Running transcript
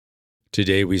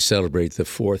Today we celebrate the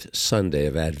fourth Sunday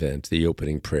of Advent, the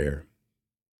opening prayer.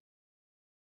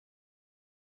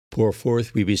 Pour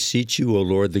forth, we beseech you, O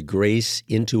Lord, the grace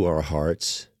into our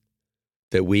hearts,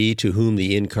 that we, to whom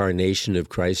the incarnation of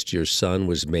Christ your Son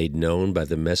was made known by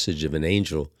the message of an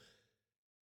angel,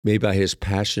 may by his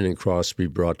passion and cross be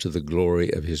brought to the glory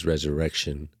of his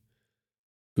resurrection,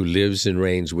 who lives and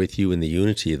reigns with you in the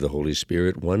unity of the Holy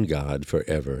Spirit, one God,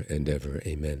 forever and ever.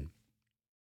 Amen.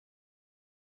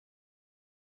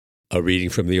 A reading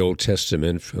from the Old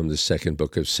Testament, from the second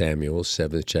book of Samuel,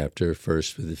 7th chapter,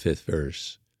 1st to the 5th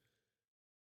verse.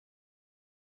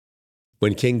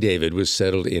 When King David was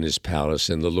settled in his palace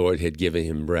and the Lord had given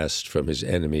him rest from his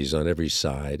enemies on every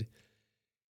side,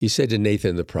 he said to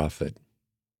Nathan the prophet,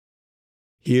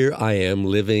 "Here I am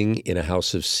living in a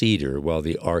house of cedar, while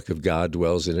the ark of God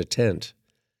dwells in a tent."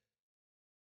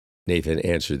 Nathan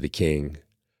answered the king,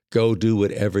 "Go do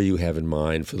whatever you have in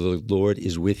mind, for the Lord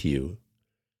is with you."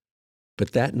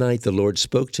 But that night the Lord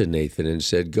spoke to Nathan and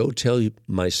said, "Go tell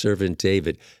my servant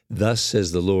David, thus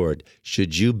says the Lord,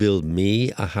 should you build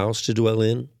me a house to dwell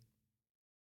in?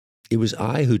 It was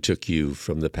I who took you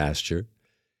from the pasture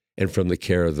and from the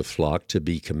care of the flock to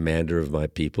be commander of my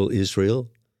people Israel.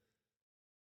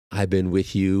 I've been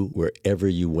with you wherever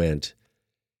you went,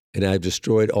 and I've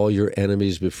destroyed all your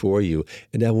enemies before you,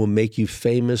 and I will make you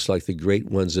famous like the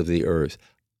great ones of the earth.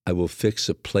 I will fix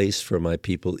a place for my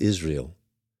people Israel.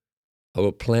 I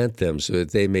will plant them so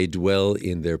that they may dwell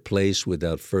in their place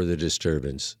without further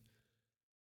disturbance.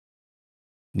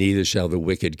 Neither shall the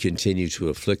wicked continue to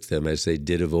afflict them as they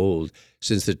did of old,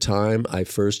 since the time I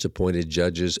first appointed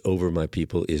judges over my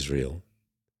people Israel.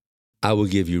 I will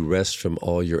give you rest from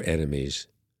all your enemies.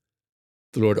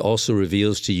 The Lord also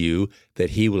reveals to you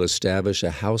that he will establish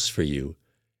a house for you,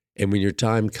 and when your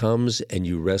time comes and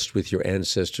you rest with your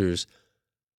ancestors,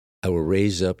 I will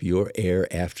raise up your heir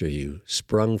after you,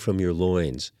 sprung from your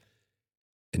loins,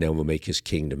 and I will make his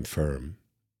kingdom firm.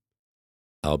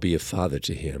 I'll be a father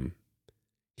to him.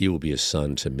 He will be a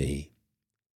son to me.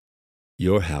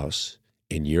 Your house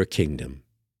and your kingdom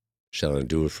shall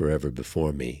endure forever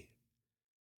before me.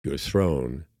 Your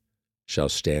throne shall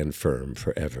stand firm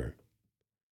forever."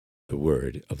 The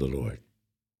word of the Lord.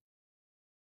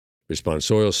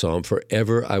 Responsorial Psalm,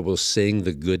 "Forever I will sing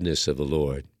the goodness of the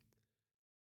Lord.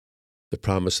 The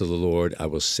promise of the Lord I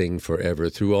will sing forever.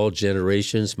 Through all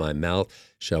generations my mouth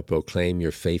shall proclaim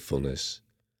your faithfulness.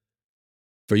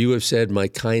 For you have said, my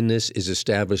kindness is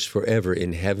established forever.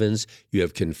 In heavens you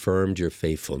have confirmed your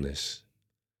faithfulness.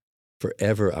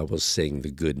 Forever I will sing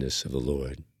the goodness of the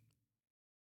Lord.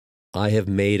 I have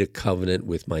made a covenant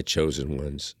with my chosen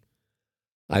ones.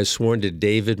 I have sworn to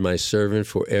David my servant,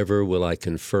 forever will I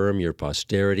confirm your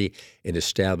posterity and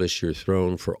establish your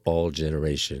throne for all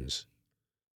generations.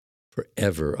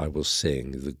 Forever I will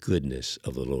sing the goodness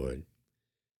of the Lord.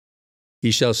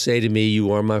 He shall say to me, you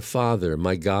are my Father,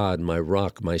 my God, my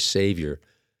rock, my Savior.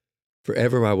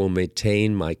 Forever I will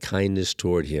maintain my kindness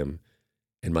toward him,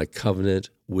 and my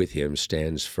covenant with him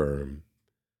stands firm.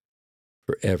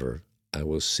 Forever I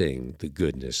will sing the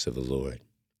goodness of the Lord."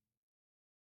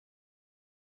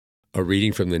 A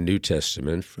reading from the New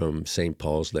Testament, from St.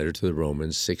 Paul's letter to the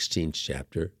Romans, 16th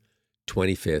chapter,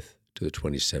 25th to the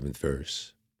 27th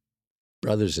verse.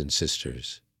 Brothers and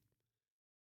sisters,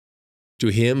 to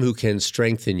him who can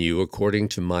strengthen you according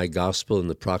to my gospel and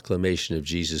the proclamation of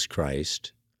Jesus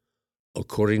Christ,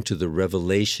 according to the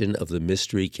revelation of the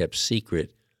mystery kept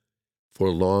secret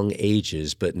for long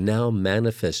ages, but now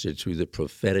manifested through the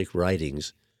prophetic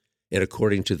writings, and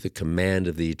according to the command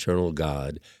of the eternal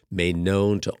God, made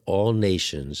known to all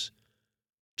nations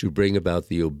to bring about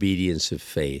the obedience of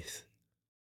faith.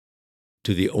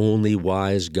 To the only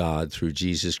wise God, through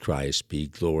Jesus Christ, be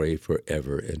glory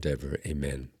forever and ever.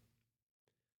 Amen.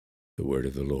 The word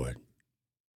of the Lord.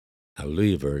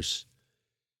 Hallelujah verse.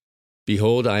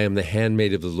 Behold, I am the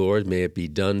handmaid of the Lord. May it be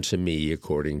done to me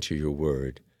according to your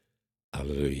word.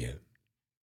 Hallelujah.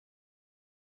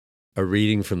 A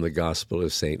reading from the Gospel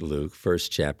of St. Luke,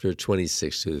 1st chapter,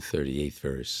 26 to the 38th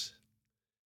verse.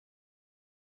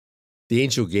 The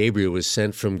angel Gabriel was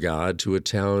sent from God to a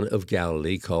town of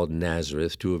Galilee called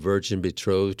Nazareth, to a virgin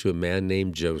betrothed to a man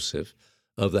named Joseph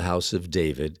of the house of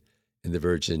David, and the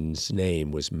virgin's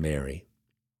name was Mary.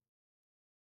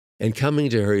 And coming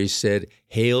to her, he said,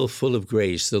 Hail, full of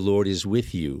grace, the Lord is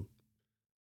with you.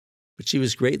 But she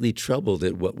was greatly troubled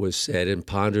at what was said, and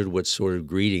pondered what sort of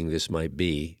greeting this might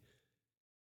be.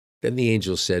 Then the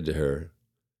angel said to her,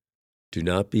 Do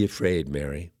not be afraid,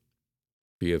 Mary,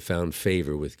 for you have found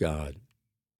favor with God.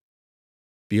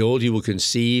 Behold, you will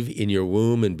conceive in your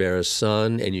womb and bear a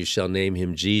son, and you shall name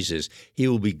him Jesus. He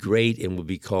will be great and will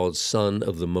be called Son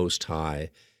of the Most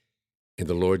High. And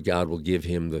the Lord God will give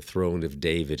him the throne of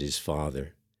David his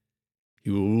father. He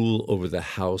will rule over the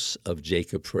house of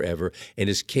Jacob forever, and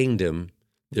his kingdom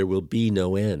there will be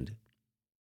no end.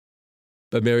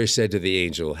 But Mary said to the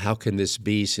angel, How can this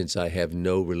be, since I have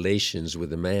no relations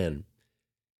with a man?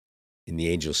 And the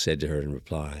angel said to her in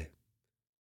reply,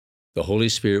 The Holy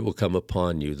Spirit will come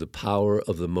upon you. The power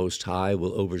of the Most High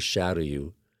will overshadow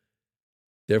you.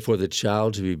 Therefore the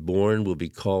child to be born will be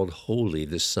called Holy,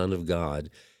 the Son of God.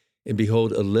 And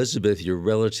behold, Elizabeth, your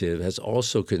relative, has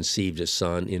also conceived a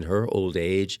son in her old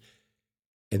age,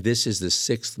 and this is the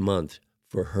 6th month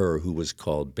for her who was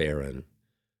called barren.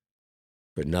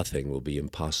 For nothing will be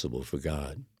impossible for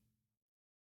God.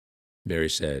 Mary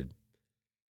said,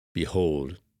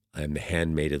 Behold, I am the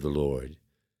handmaid of the Lord.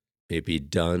 May it be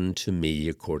done to me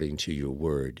according to your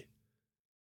word.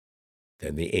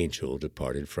 Then the angel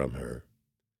departed from her.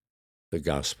 The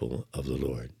Gospel of the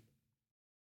Lord.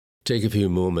 Take a few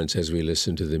moments as we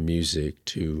listen to the music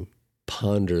to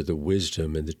ponder the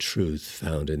wisdom and the truth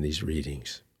found in these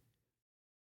readings.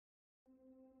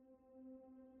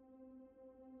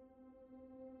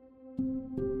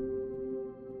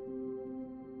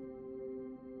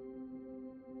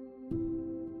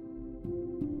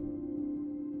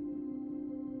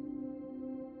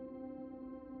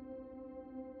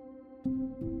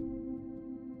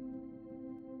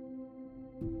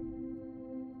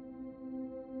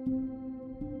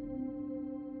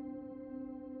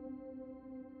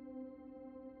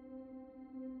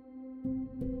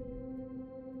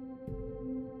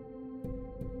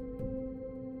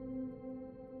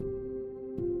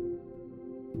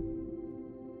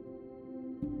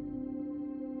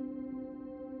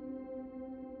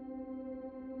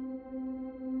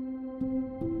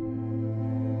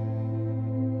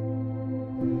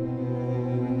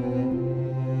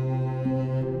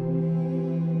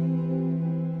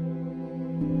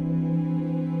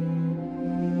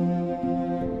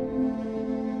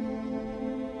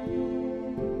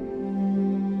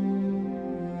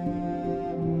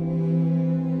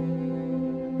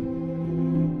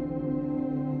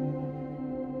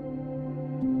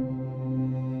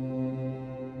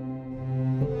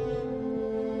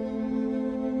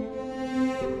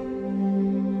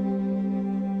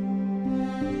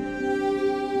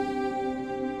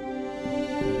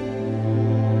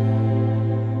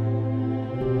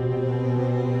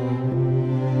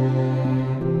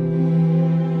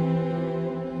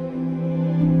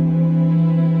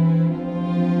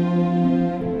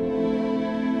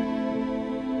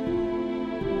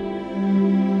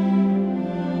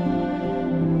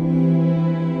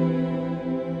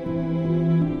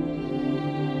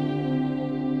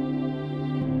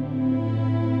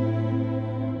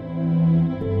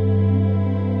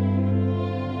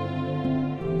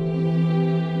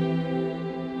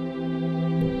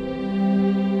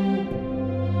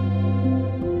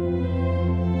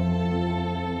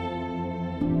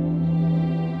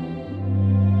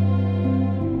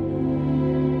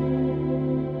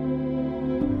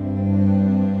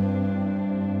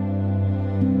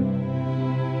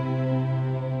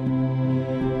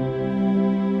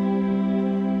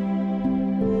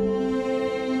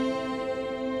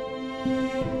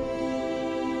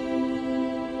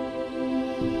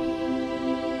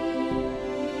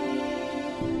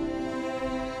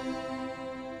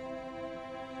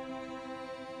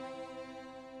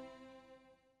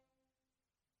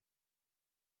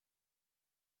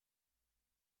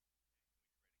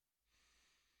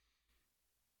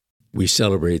 We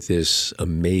celebrate this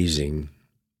amazing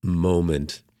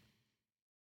moment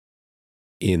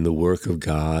in the work of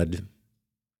God,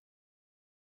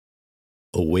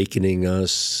 awakening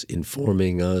us,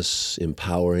 informing us,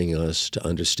 empowering us to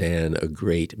understand a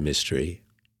great mystery,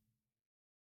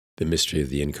 the mystery of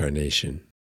the incarnation.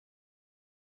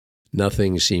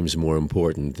 Nothing seems more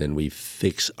important than we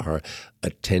fix our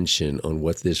attention on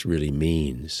what this really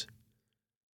means.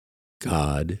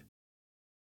 God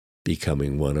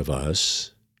becoming one of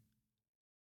us,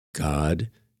 God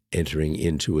entering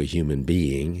into a human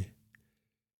being,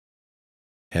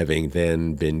 having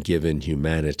then been given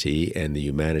humanity, and the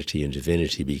humanity and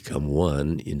divinity become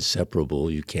one,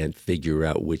 inseparable. You can't figure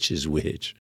out which is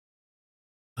which,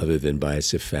 other than by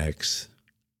its effects.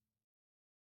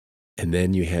 And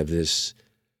then you have this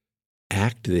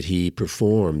act that he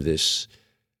performed, this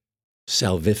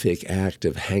salvific act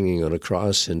of hanging on a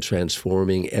cross and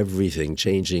transforming everything,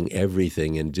 changing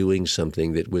everything, and doing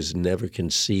something that was never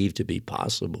conceived to be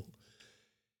possible.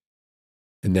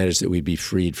 And that is that we be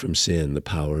freed from sin, the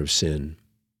power of sin.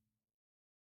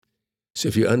 So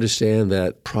if you understand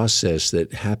that process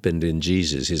that happened in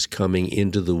Jesus, his coming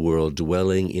into the world,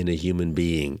 dwelling in a human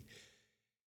being,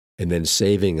 and then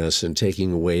saving us and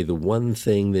taking away the one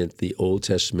thing that the Old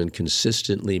Testament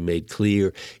consistently made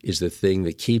clear is the thing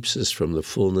that keeps us from the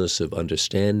fullness of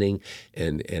understanding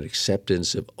and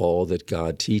acceptance of all that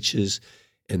God teaches,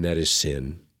 and that is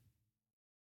sin.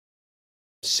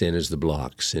 Sin is the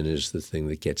block. Sin is the thing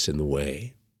that gets in the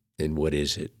way. And what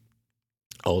is it?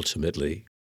 Ultimately,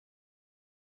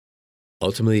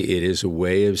 it is a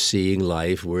way of seeing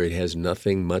life where it has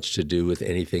nothing much to do with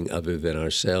anything other than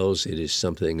ourselves. It is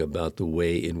something about the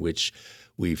way in which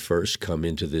we first come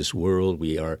into this world.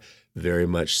 We are very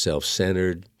much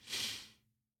self-centered.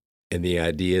 And the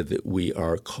idea that we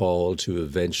are called to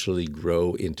eventually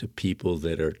grow into people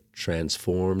that are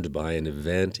transformed by an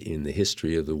event in the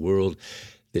history of the world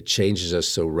that changes us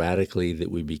so radically that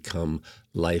we become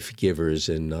life givers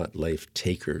and not life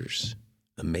takers.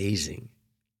 Amazing.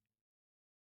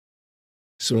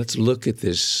 So let's look at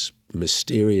this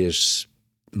mysterious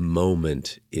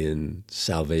moment in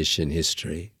salvation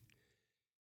history.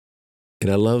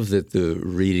 And I love that the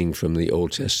reading from the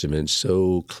Old Testament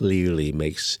so clearly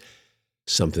makes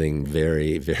something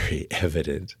very, very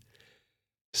evident,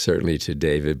 certainly to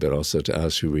David, but also to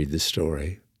us who read the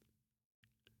story.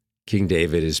 King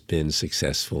David has been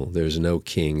successful. There's no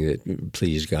king that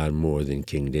pleased God more than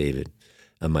King David.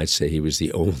 I might say he was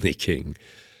the only king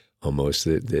almost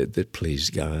that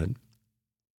pleased God.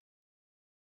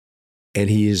 And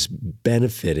he is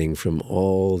benefiting from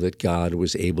all that God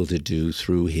was able to do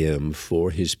through him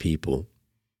for his people.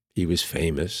 He was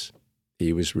famous.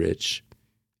 He was rich.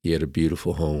 He had a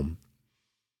beautiful home.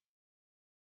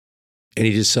 And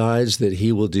he decides that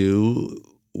he will do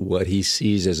what he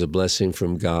sees as a blessing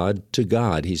from God to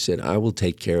God. He said, I will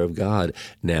take care of God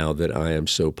now that I am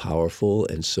so powerful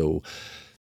and so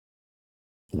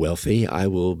wealthy. I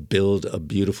will build a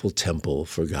beautiful temple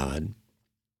for God.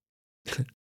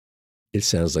 It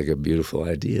sounds like a beautiful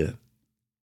idea.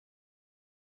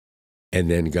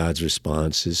 And then God's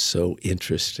response is so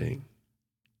interesting.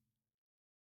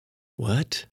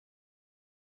 What?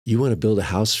 You want to build a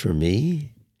house for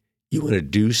me? You want to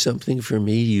do something for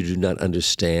me? You do not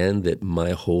understand that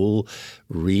my whole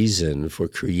reason for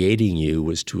creating you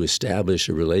was to establish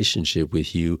a relationship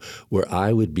with you where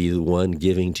I would be the one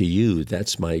giving to you.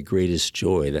 That's my greatest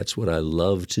joy. That's what I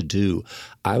love to do.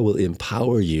 I will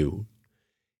empower you.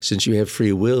 Since you have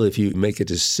free will, if you make a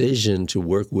decision to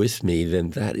work with me, then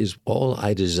that is all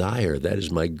I desire. That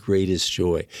is my greatest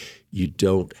joy. You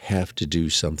don't have to do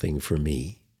something for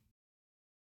me.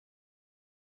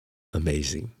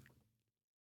 Amazing.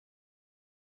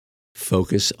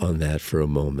 Focus on that for a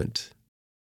moment.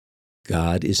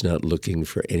 God is not looking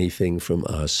for anything from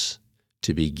us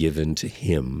to be given to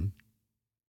him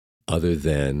other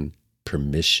than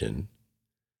permission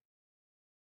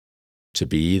to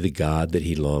be the God that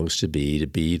he longs to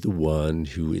be the one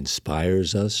who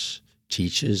inspires us,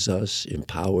 teaches us,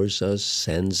 empowers us,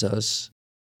 sends us,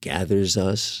 gathers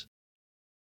us.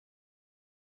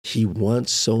 He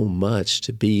wants so much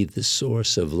to be the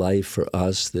source of life for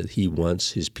us that he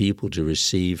wants his people to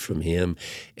receive from him.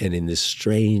 And in this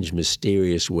strange,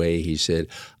 mysterious way, he said,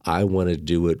 I want to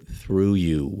do it through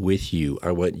you, with you.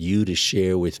 I want you to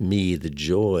share with me the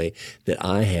joy that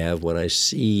I have when I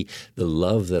see the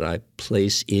love that I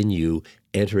place in you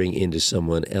entering into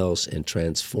someone else and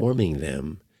transforming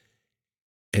them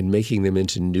and making them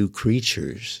into new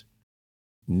creatures.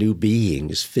 New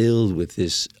beings filled with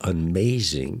this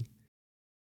amazing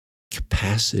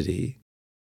capacity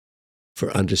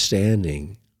for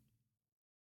understanding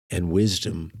and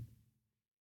wisdom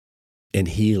and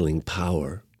healing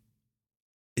power.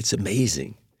 It's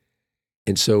amazing.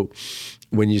 And so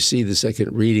when you see the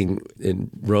second reading in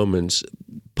Romans,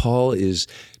 Paul is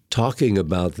talking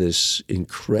about this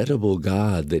incredible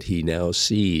God that he now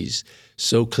sees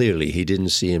so clearly. He didn't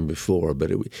see him before, but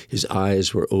his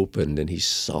eyes were opened and he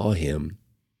saw him.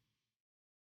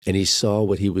 And he saw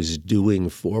what he was doing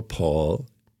for Paul,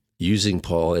 using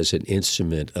Paul as an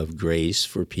instrument of grace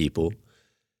for people.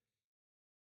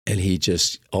 And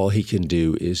all he can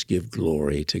do is give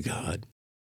glory to God.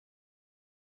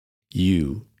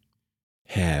 You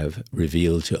have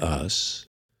revealed to us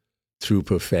through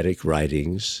prophetic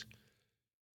writings,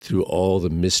 through all the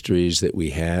mysteries that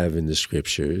we have in the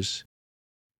scriptures,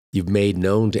 you've made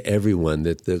known to everyone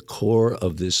that the core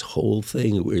of this whole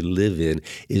thing that we live in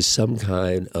is some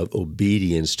kind of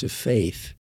obedience to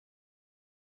faith,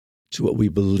 to what we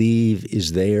believe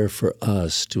is there for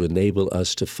us to enable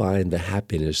us to find the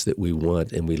happiness that we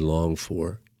want and we long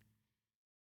for.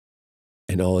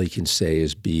 And all he can say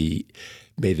is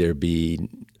may there be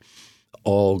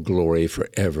all glory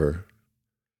forever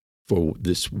for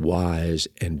this wise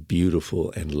and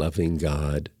beautiful and loving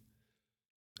God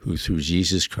who through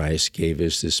Jesus Christ gave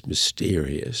us this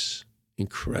mysterious,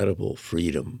 incredible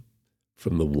freedom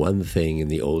from the one thing in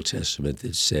the Old Testament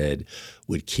that said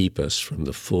would keep us from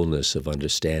the fullness of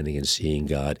understanding and seeing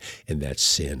God, and that's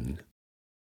sin.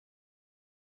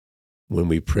 When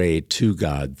we pray to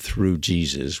God through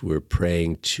Jesus, we're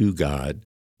praying to God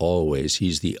always.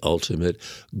 He's the ultimate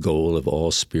goal of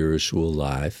all spiritual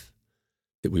life,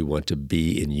 that we want to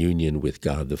be in union with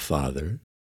God the Father.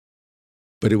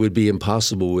 But it would be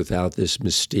impossible without this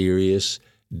mysterious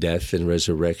death and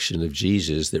resurrection of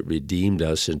Jesus that redeemed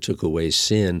us and took away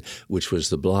sin, which was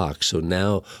the block. So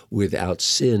now, without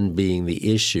sin being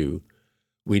the issue,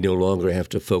 we no longer have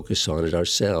to focus on it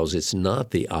ourselves. It's not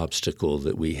the obstacle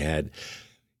that we had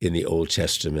in the Old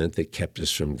Testament that kept us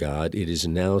from God. It is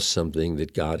now something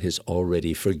that God has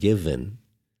already forgiven.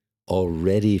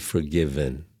 Already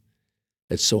forgiven.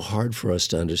 It's so hard for us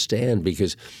to understand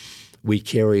because we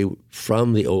carry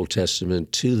from the Old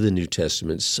Testament to the New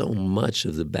Testament so much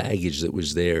of the baggage that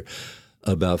was there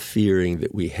about fearing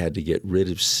that we had to get rid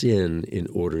of sin in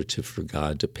order for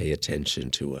God to pay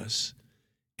attention to us.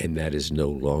 And that is no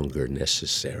longer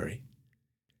necessary.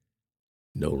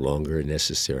 No longer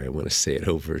necessary. I want to say it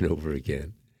over and over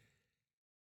again.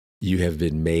 You have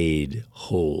been made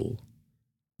whole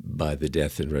by the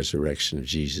death and resurrection of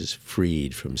Jesus,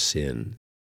 freed from sin.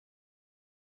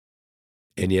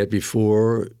 And yet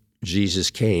before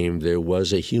Jesus came, there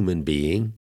was a human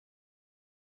being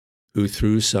who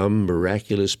through some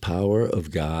miraculous power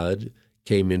of God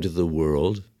came into the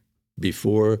world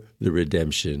before the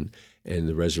redemption and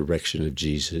the resurrection of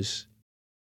Jesus.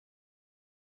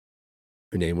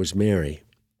 Her name was Mary.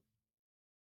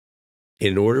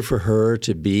 In order for her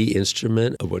to be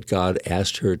instrument of what God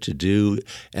asked her to do,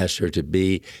 asked her to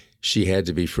be, she had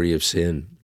to be free of sin.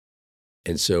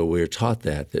 And so we're taught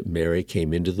that Mary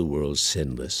came into the world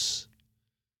sinless.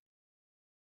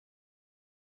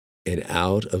 And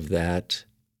out of that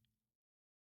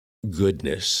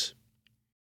goodness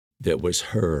that was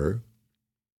her,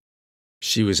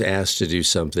 she was asked to do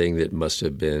something that must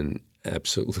have been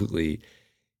absolutely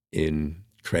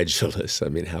incredulous. I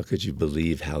mean, how could you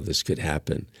believe how this could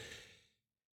happen?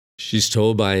 She's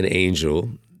told by an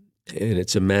angel, and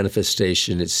it's a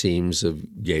manifestation, it seems, of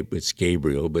it's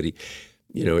Gabriel, but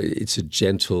it's a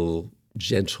gentle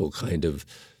kind of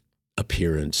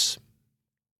appearance,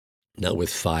 not with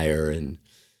fire and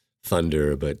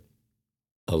thunder, but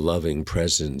a loving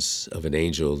presence of an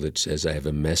angel that says, I have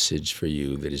a message for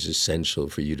you that is essential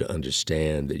for you to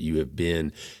understand that you have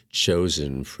been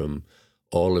chosen from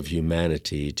all of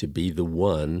humanity to be the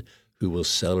one who will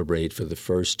celebrate for the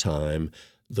first time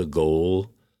the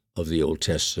goal of the Old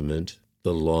Testament,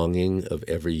 the longing of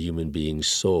every human being's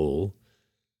soul,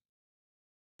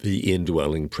 the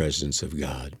indwelling presence of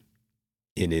God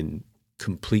in a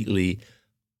completely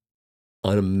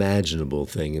unimaginable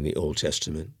thing in the Old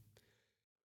Testament.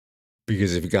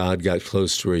 Because if God got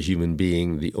close to a human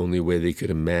being, the only way they could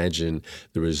imagine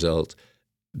the result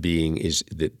being is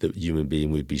that the human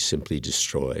being would be simply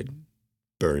destroyed,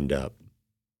 burned up,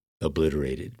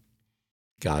 obliterated.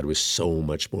 God was so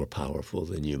much more powerful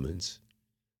than humans.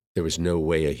 There was no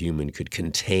way a human could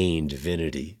contain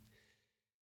divinity.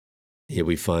 Here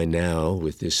we find now,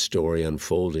 with this story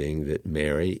unfolding, that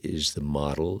Mary is the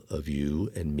model of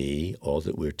you and me, all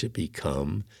that we're to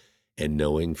become, and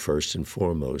knowing first and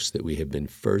foremost that we have been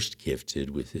first gifted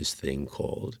with this thing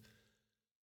called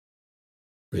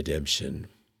redemption.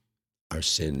 Our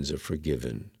sins are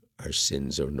forgiven. Our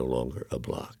sins are no longer a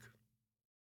block.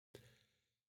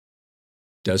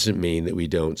 Doesn't mean that we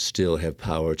don't still have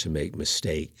power to make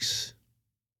mistakes.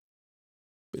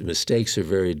 But mistakes are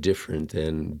very different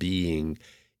than being,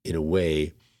 in a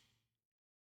way,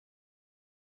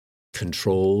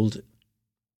 controlled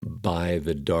by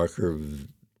the darker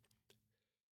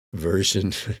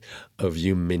version of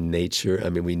human nature. I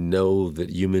mean, we know that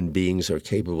human beings are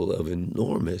capable of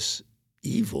enormous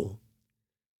evil.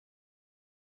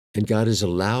 And God has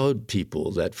allowed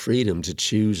people that freedom to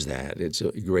choose that. It's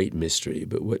a great mystery.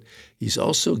 But what he's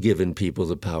also given people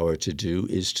the power to do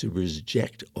is to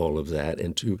reject all of that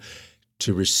and to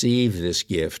receive this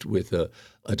gift with a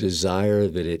desire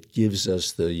that it gives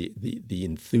us the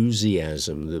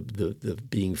enthusiasm, the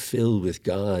being filled with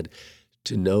God,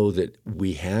 to know that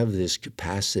we have this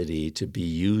capacity to be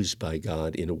used by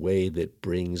God in a way that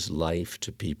brings life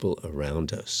to people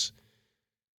around us,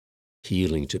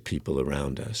 healing to people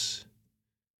around us.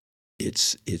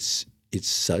 It's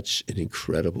such an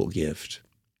incredible gift.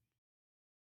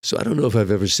 So I don't know if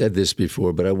I've ever said this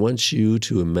before, but I want you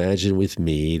to imagine with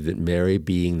me that Mary,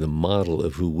 being the model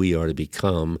of who we are to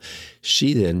become,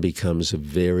 she then becomes a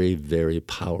very, very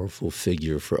powerful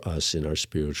figure for us in our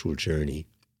spiritual journey.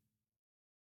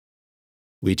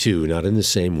 We too, not in the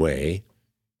same way,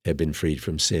 have been freed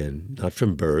from sin, not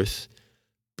from birth,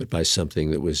 but by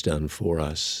something that was done for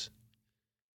us.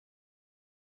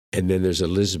 And then there's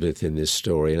Elizabeth in this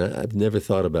story, and I've never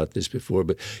thought about this before,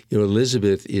 but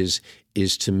Elizabeth is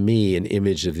to me an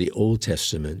image of the Old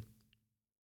Testament.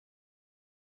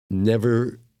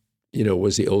 Never,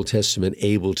 was the Old Testament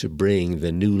able to bring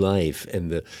the new life and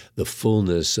the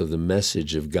fullness of the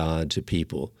message of God to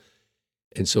people.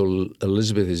 And so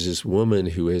Elizabeth is this woman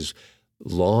who has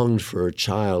longed for a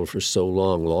child for so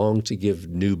long, longed to give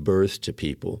new birth to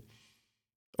people,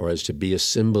 or as to be a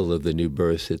symbol of the new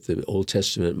birth that the Old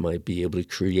Testament might be able to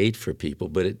create for people.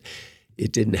 But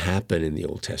it didn't happen in the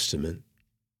Old Testament.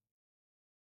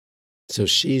 So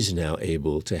she's now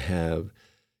able to have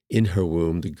in her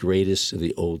womb the greatest of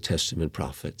the Old Testament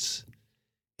prophets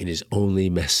in his only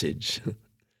message.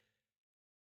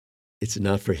 It's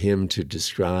not for him to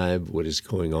describe what is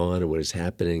going on or what is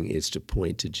happening. It's to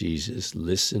point to Jesus.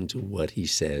 Listen to what he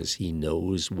says. He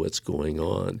knows what's going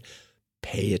on.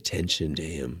 Pay attention to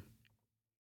him.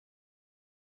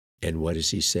 And what is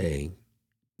he saying?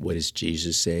 What is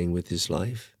Jesus saying with his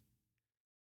life?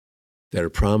 That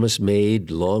a promise made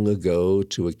long ago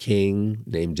to a king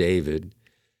named David,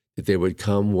 that there would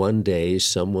come one day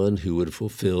someone who would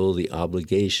fulfill the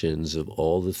obligations of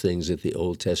all the things that the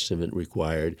Old Testament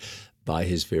required by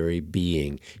his very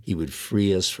being. He would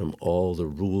free us from all the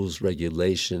rules,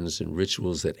 regulations, and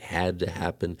rituals that had to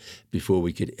happen before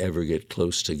we could ever get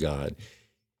close to God.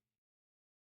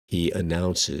 He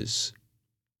announces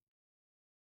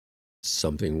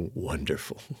something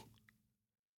wonderful.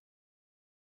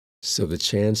 So the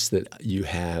chance that you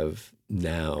have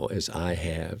now, as I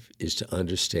have, is to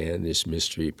understand this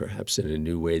mystery perhaps in a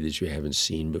new way that you haven't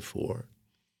seen before.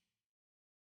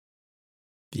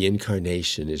 The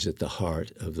incarnation is at the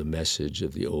heart of the message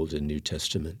of the Old and New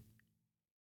Testament.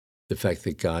 The fact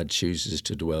that God chooses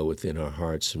to dwell within our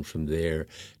hearts and from there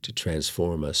to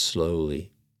transform us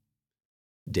slowly,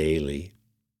 daily,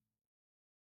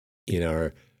 in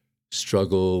our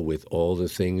struggle with all the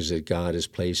things that God has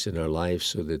placed in our life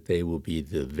so that they will be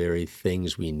the very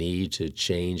things we need to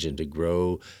change and to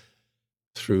grow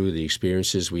through the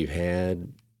experiences we've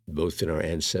had, both in our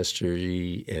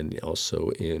ancestry and also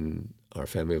in our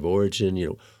family of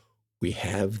origin. We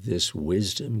have this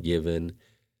wisdom given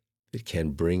that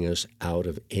can bring us out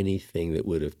of anything that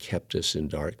would have kept us in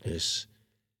darkness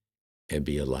and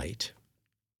be a light,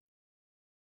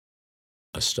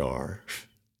 a star,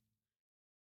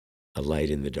 a light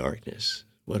in the darkness.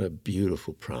 What a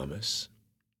beautiful promise.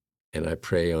 And I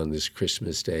pray on this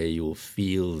Christmas day you will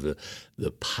feel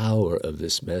the power of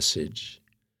this message.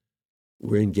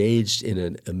 We're engaged in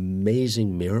an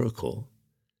amazing miracle,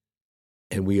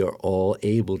 and we are all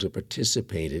able to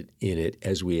participate in it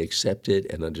as we accept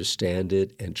it and understand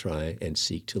it and try and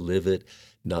seek to live it,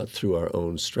 not through our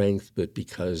own strength, but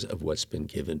because of what's been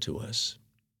given to us.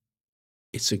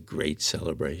 It's a great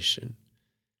celebration,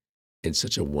 and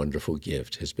such a wonderful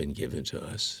gift has been given to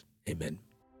us. Amen.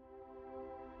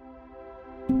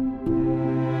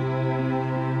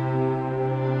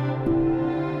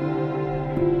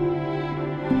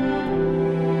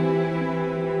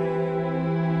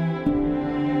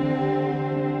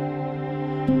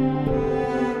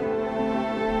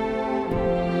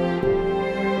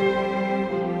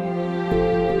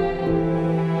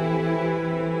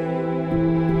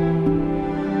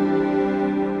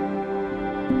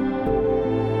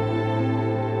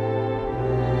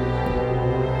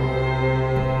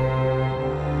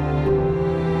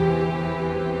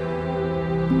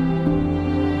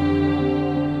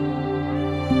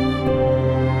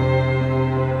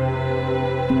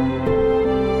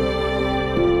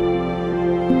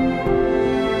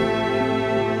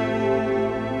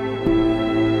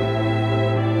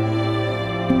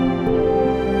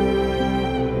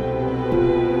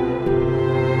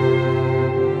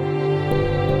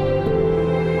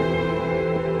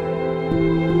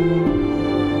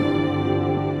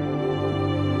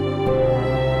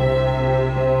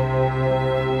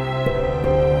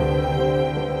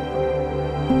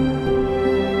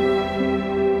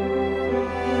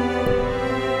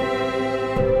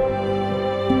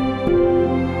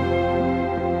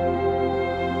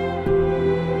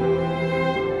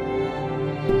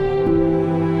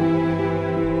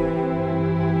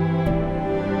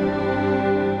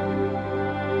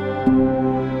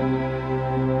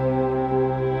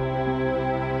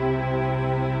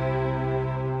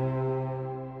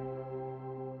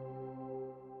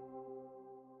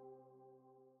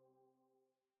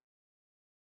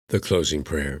 The closing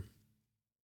prayer.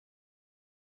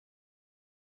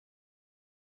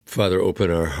 Father,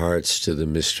 open our hearts to the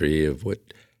mystery of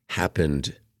what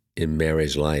happened in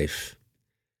Mary's life.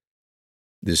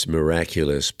 This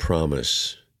miraculous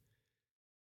promise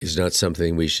is not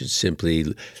something we should simply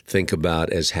think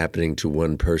about as happening to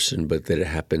one person, but that it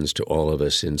happens to all of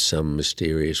us in some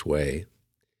mysterious way.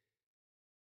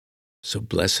 So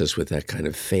bless us with that kind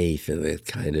of faith and that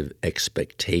kind of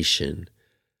expectation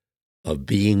of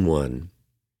being one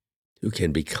who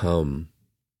can become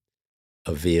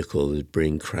a vehicle that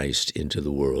bring Christ into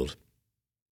the world,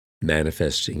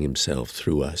 manifesting himself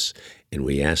through us. And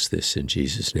we ask this in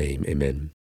Jesus' name.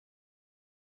 Amen.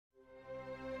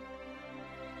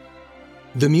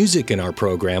 The music in our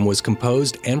program was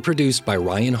composed and produced by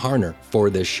Ryan Harner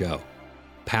for this show.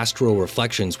 Pastoral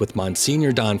Reflections with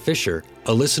Monsignor Don Fisher,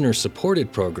 a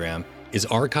listener-supported program, is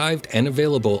archived and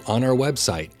available on our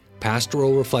website,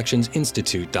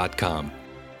 pastoralreflectionsinstitute.com,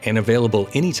 and available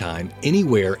anytime,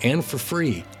 anywhere, and for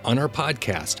free on our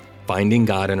podcast, Finding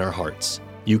God in Our Hearts.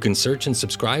 You can search and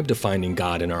subscribe to Finding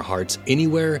God in Our Hearts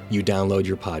anywhere you download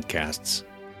your podcasts.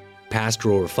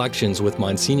 Pastoral Reflections with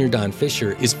Monsignor Don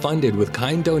Fisher is funded with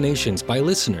kind donations by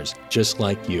listeners just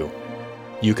like you.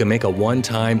 You can make a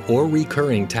one-time or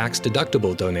recurring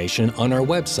tax-deductible donation on our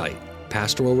website,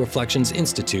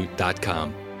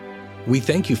 pastoralreflectionsinstitute.com. We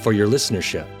thank you for your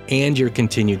listenership and your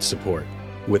continued support.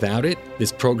 Without it,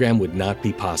 this program would not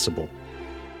be possible.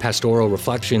 Pastoral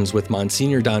Reflections with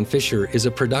Monsignor Don Fisher is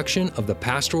a production of the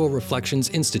Pastoral Reflections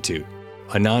Institute,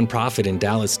 a nonprofit in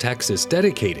Dallas, Texas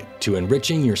dedicated to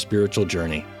enriching your spiritual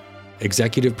journey.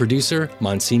 Executive producer,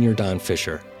 Monsignor Don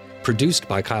Fisher. Produced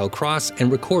by Kyle Cross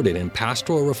and recorded in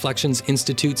Pastoral Reflections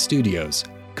Institute Studios.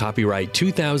 Copyright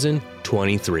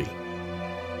 2023.